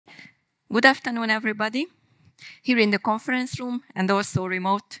Good afternoon, everybody, here in the conference room and also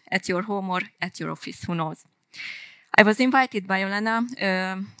remote at your home or at your office, who knows. I was invited by Olena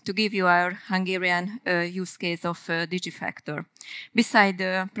to give you our Hungarian use case of Digifactor.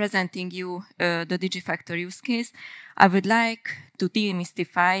 Beside presenting you the Digifactor use case, I would like to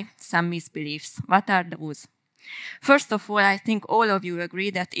demystify some misbeliefs. What are those? First of all, I think all of you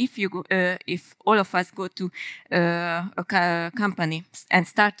agree that if all of us go to a company and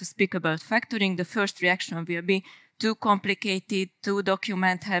start to speak about factoring, the first reaction will be too complicated, too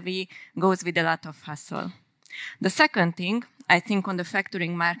document heavy, goes with a lot of hassle. The second thing, I think, on the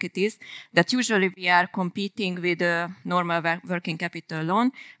factoring market is that usually we are competing with a normal working capital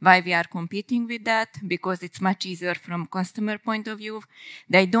loan. Why we are competing with that? Because it's much easier from customer point of view.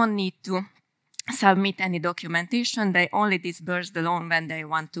 They don't need to submit any documentation. They only disburse the loan when they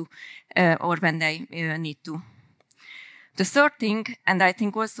want to or when they need to. The third thing, and I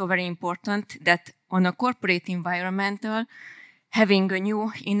think also very important, that on a corporate environmental, having a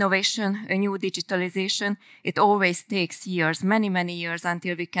new innovation, a new digitalization, it always takes years, many years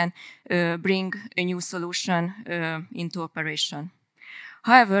until we can bring a new solution into operation.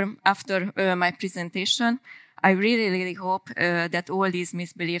 However, after my presentation, I really hope that all these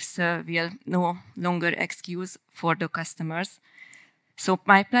misbeliefs will no longer excuse for the customers. So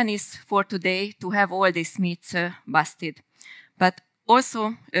my plan is for today to have all these myths busted. But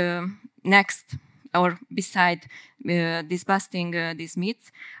also next, or beside this busting these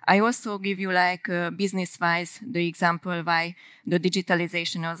myths, I also give you like business-wise the example why the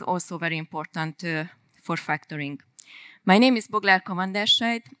digitalization is also very important for factoring. My name is Boglár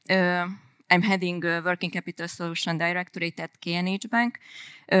Kavandersaid. I'm heading Working Capital Solution Directorate at K&H Bank,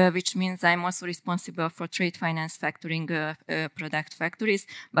 which means I'm also responsible for trade finance factoring product factories.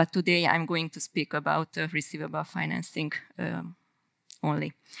 But today I'm going to speak about receivable financing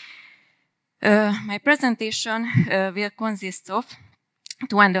only. My presentation will consist of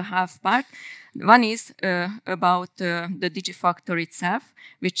 2.5 parts. One is about the Digifactor itself,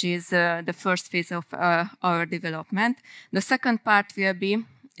 which is the first phase of our development. The second part will be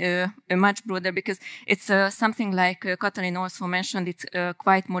much broader because it's something like Katalin also mentioned, it's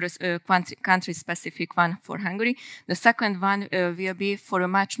quite more country-specific one for Hungary. The second one will be for a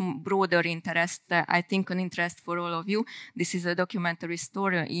much broader interest, I think an interest for all of you. This is a documentary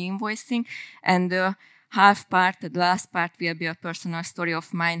story, e-invoicing, and half part, the last part will be a personal story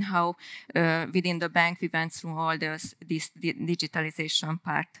of mine, how within the bank we went through all this digitalization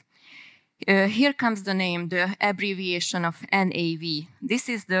part. Here comes the name, the abbreviation of NAV. This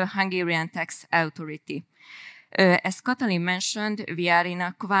is the Hungarian Tax Authority. As Katalin mentioned, we are in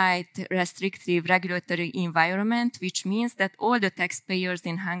a quite restrictive regulatory environment, which means that all the taxpayers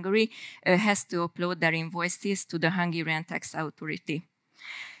in Hungary has to upload their invoices to the Hungarian Tax Authority.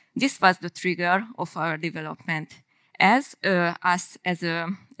 This was the trigger of our development. As us as a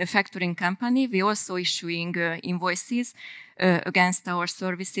factoring company, we also issuing invoices against our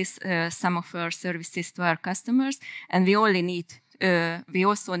services, some of our services to our customers, and we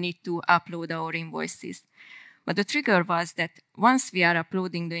also need to upload our invoices. But the trigger was that once we are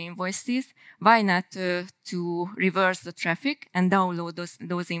uploading the invoices, why not to reverse the traffic and download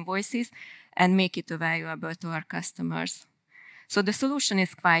those invoices and make it available to our customers? So the solution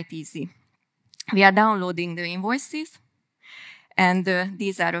is quite easy. We are downloading the invoices, and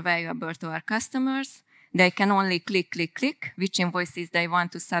these are available to our customers. They can only click which invoices they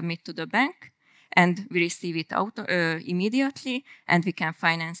want to submit to the bank, and we receive it immediately, and we can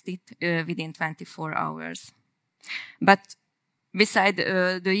finance it within 24 hours. But beside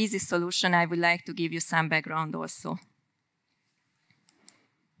the easy solution, I would like to give you some background also.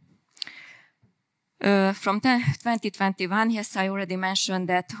 From 2021, yes, I already mentioned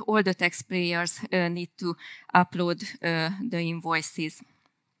that all the taxpayers need to upload the invoices.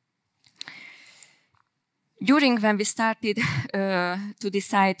 During when we started to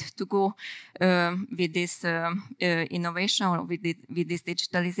decide to go with this innovation or with this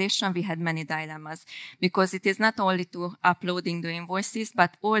digitalization, we had many dilemmas because it is not only to uploading the invoices,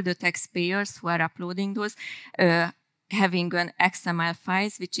 but all the taxpayers who are uploading those having an XML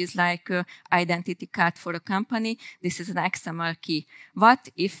files, which is like an identity card for a company. This is an XML key. What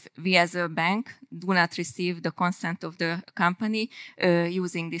if we as a bank do not receive the consent of the company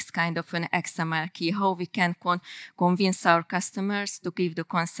using this kind of an XML key? How we can convince our customers to give the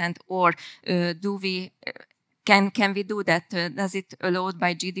consent, or do we Can we do that? Does it allowed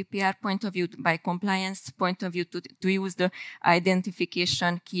by GDPR point of view, by compliance point of view, to use the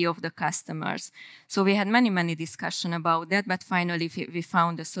identification key of the customers? So we had many discussion about that, but finally we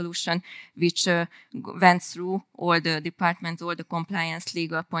found a solution which went through all the departments, all the compliance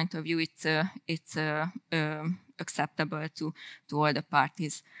legal point of view. It's acceptable to all the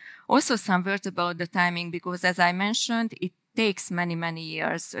parties. Also, some words about the timing, because as I mentioned, it takes many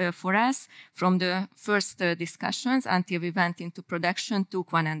years for us. From the first discussions until we went into production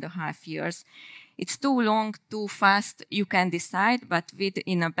took 1.5 years. It's too long, too fast, you can decide, but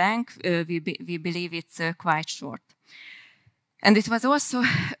within a bank, we believe it's quite short. And it was also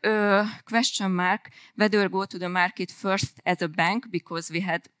a question mark whether go to the market first as a bank, because we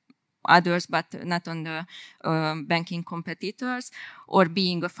had others, but not on the banking competitors, or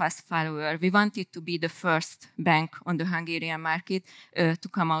being a fast follower. We wanted to be the first bank on the Hungarian market to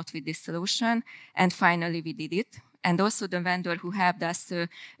come out with this solution, and finally we did it. And also the vendor who helped us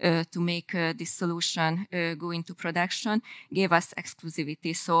to make this solution go into production gave us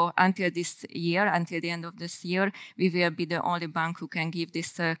exclusivity. So until this year, until the end of this year, we will be the only bank who can give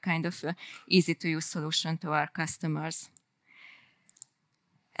this kind of easy-to-use solution to our customers.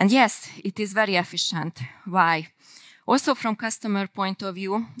 And yes, it is very efficient. Why? Also from customer point of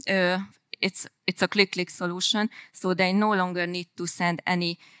view, it's a click solution, so they no longer need to send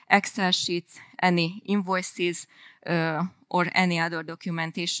any Excel sheets, any invoices, or any other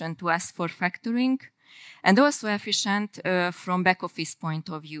documentation to us for factoring. And also efficient from back office point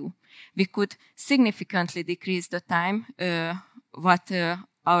of view. We could significantly decrease the time what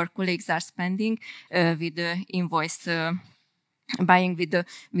our colleagues are spending with the invoice buying with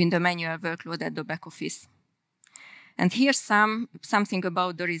the manual workload at the back office. And here's something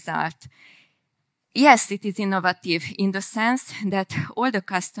about the result. Yes, it is innovative in the sense that all the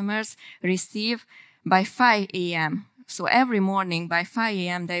customers receive by 5 a.m. So every morning by 5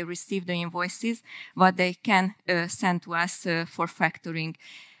 a.m. they receive the invoices, what they can send to us for factoring.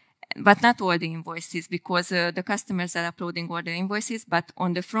 But not all the invoices, because the customers are uploading all the invoices, but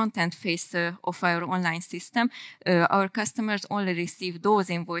on the front-end face of our online system, our customers only receive those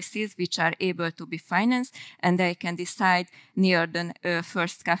invoices which are able to be financed, and they can decide near the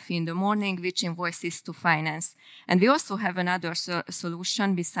first coffee in the morning which invoices to finance. And we also have another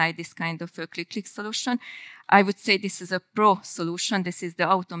solution beside this kind of a click solution. I would say this is a pro solution. This is the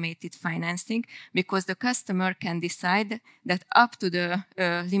automated financing, because the customer can decide that up to the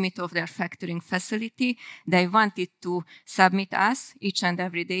limit of their factoring facility, they wanted to submit us each and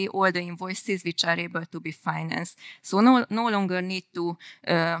every day all the invoices which are able to be financed. So no longer need to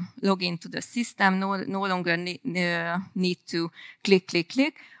log into the system, no longer need to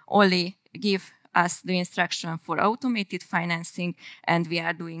click, only give us the instruction for automated financing, and we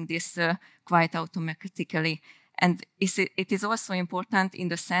are doing this quite automatically. And it is also important in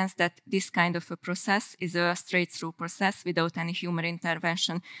the sense that this kind of a process is a straight-through process without any human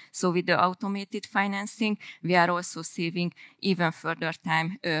intervention. So with the automated financing, we are also saving even further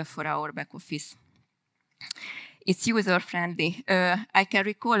time for our back office. It's user-friendly. I can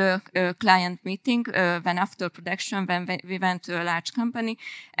recall a client meeting when after production, when we went to a large company,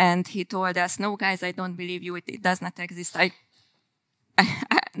 and he told us, "No, guys, I don't believe you. It does not exist."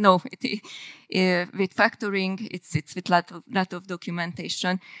 No, with factoring, it's with lot of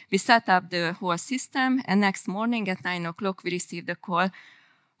documentation. We set up the whole system, and next morning at 9 o'clock, we received a call.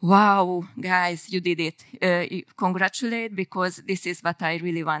 "Wow, guys, you did it. Congratulate, because this is what I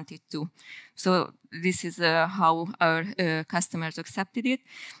really wanted to." So this is how our customers accepted it.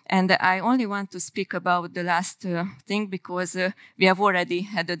 And I only want to speak about the last thing, because we have already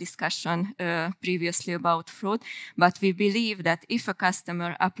had a discussion previously about fraud. But we believe that if a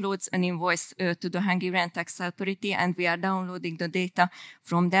customer uploads an invoice to the Hungarian Tax Authority and we are downloading the data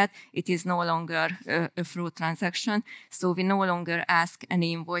from that, it is no longer a fraud transaction. So we no longer ask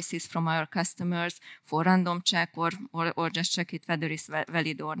any invoices from our customers for random check or just check it whether it's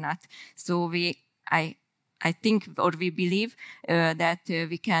valid or not. So I think, or we believe that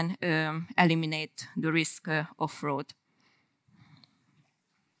we can eliminate the risk of fraud.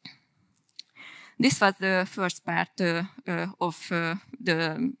 This was the first part of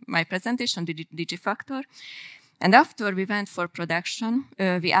my presentation, the Digifactor. And after we went for production,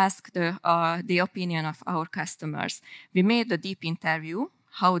 we asked the opinion of our customers. We made a deep interview,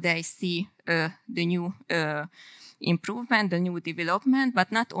 how they see the new improvement, the new development,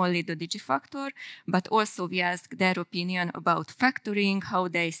 but not only the Digifactor, but also we asked their opinion about factoring, how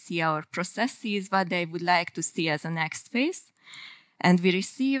they see our processes, what they would like to see as a next phase. And we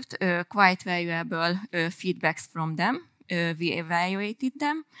received quite valuable feedbacks from them. we evaluated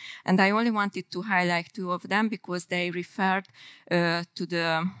them, and I only wanted to highlight 2 of them because they referred to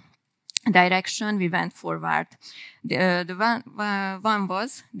the direction we went forward. The one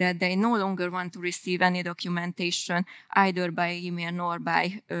was that they no longer want to receive any documentation either by email nor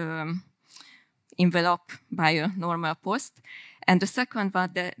by envelope by a normal post. And the second was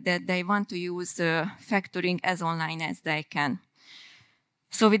that they want to use factoring as online as they can.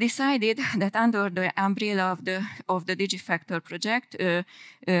 So we decided that under the umbrella of the DigiFactor project,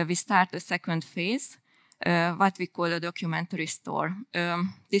 we start a second phase, what we call a documentary store.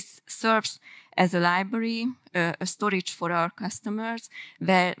 This serves as a library, a storage for our customers,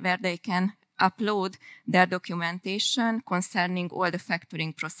 where they can upload their documentation concerning all the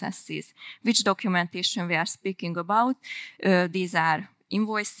factoring processes. Which documentation we are speaking about? These are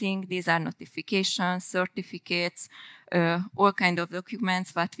invoicing, these are notifications, certificates, all kind of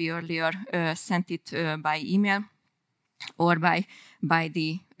documents that we earlier sent it by email or by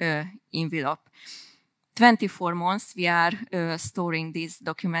the envelope. 24 months we are storing this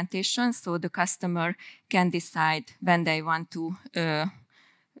documentation, so the customer can decide when they want to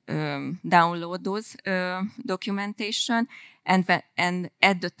download those documentation, and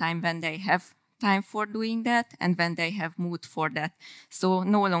at the time when they have time for doing that and when they have mood for that. So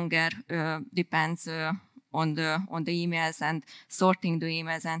no longer depends on the emails and sorting the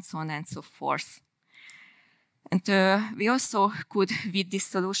emails and so on and so forth. And we also could, with this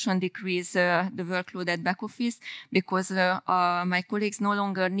solution, decrease the workload at back office because my colleagues no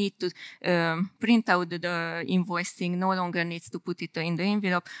longer need to print out the invoicing, no longer needs to put it in the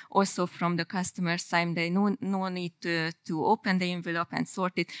envelope. Also from the customer side, they no need to open the envelope and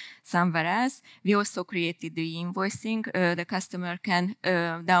sort it somewhere else. We also created the invoicing. The customer can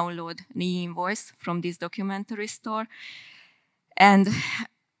download the invoice from this documentary store. And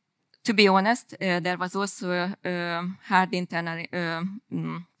to be honest, there was also a hard internal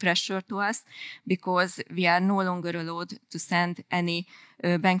pressure to us because we are no longer allowed to send any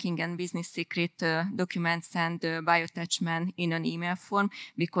banking and business secret documents and bioattachment in an email form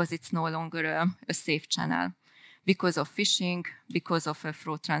because it's no longer a safe channel. Because of phishing, because of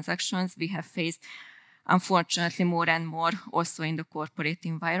fraud transactions, we have faced unfortunately more and more also in the corporate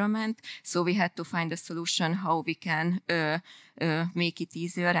environment. So we had to find a solution how we can make it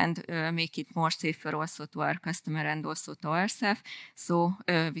easier and make it more safer also to our customer and also to ourselves. So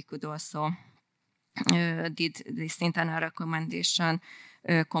we could also did this internal recommendation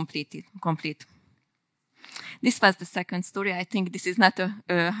complete. This was the second story. I think this is not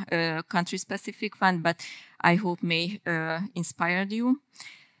a country-specific one, but I hope may inspire you.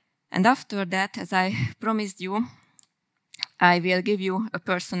 And after that, as I promised you, I will give you a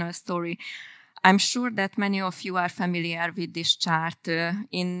personal story. I'm sure that many of you are familiar with this chart.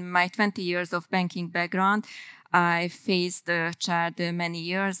 In my 20 years of banking background, I faced the chart many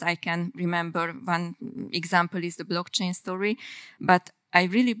years. I can remember one example is the blockchain story, but I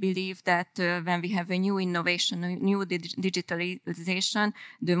really believe that when we have a new innovation, a new digitalization,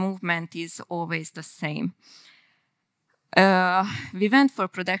 the movement is always the same. We went for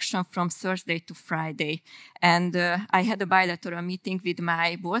production from Thursday to Friday, and I had a bilateral meeting with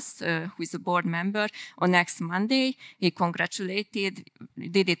my boss, who is a board member, on next Monday. He congratulated,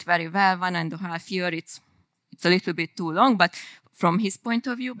 did it very well, 1.5 years. It's a little bit too long, but from his point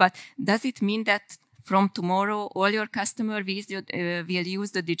of view. But does it mean that from tomorrow all your customers will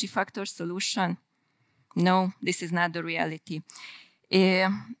use the DigiFactor solution? No, this is not the reality.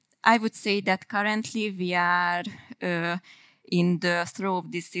 I would say that currently we are in the throes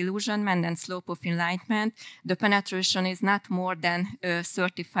of disillusionment and slope of enlightenment. The penetration is not more than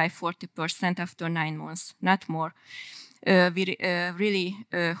 35–40% after 9 months, not more. We really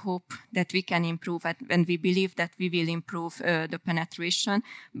hope that we can improve it, and we believe that we will improve the penetration,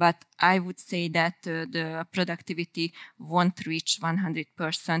 but I would say that the productivity won't reach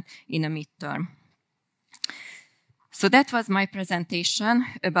 100% in a midterm. So that was my presentation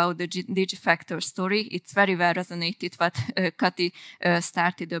about the DigiFactor story. It's very well resonated what Kati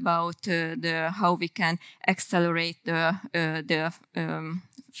started about how we can accelerate the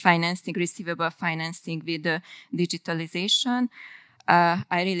financing, receivable financing with the digitalization. I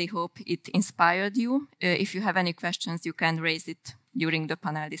really hope it inspired you. If you have any questions, you can raise it during the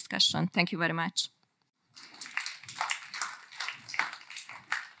panel discussion. Thank you very much.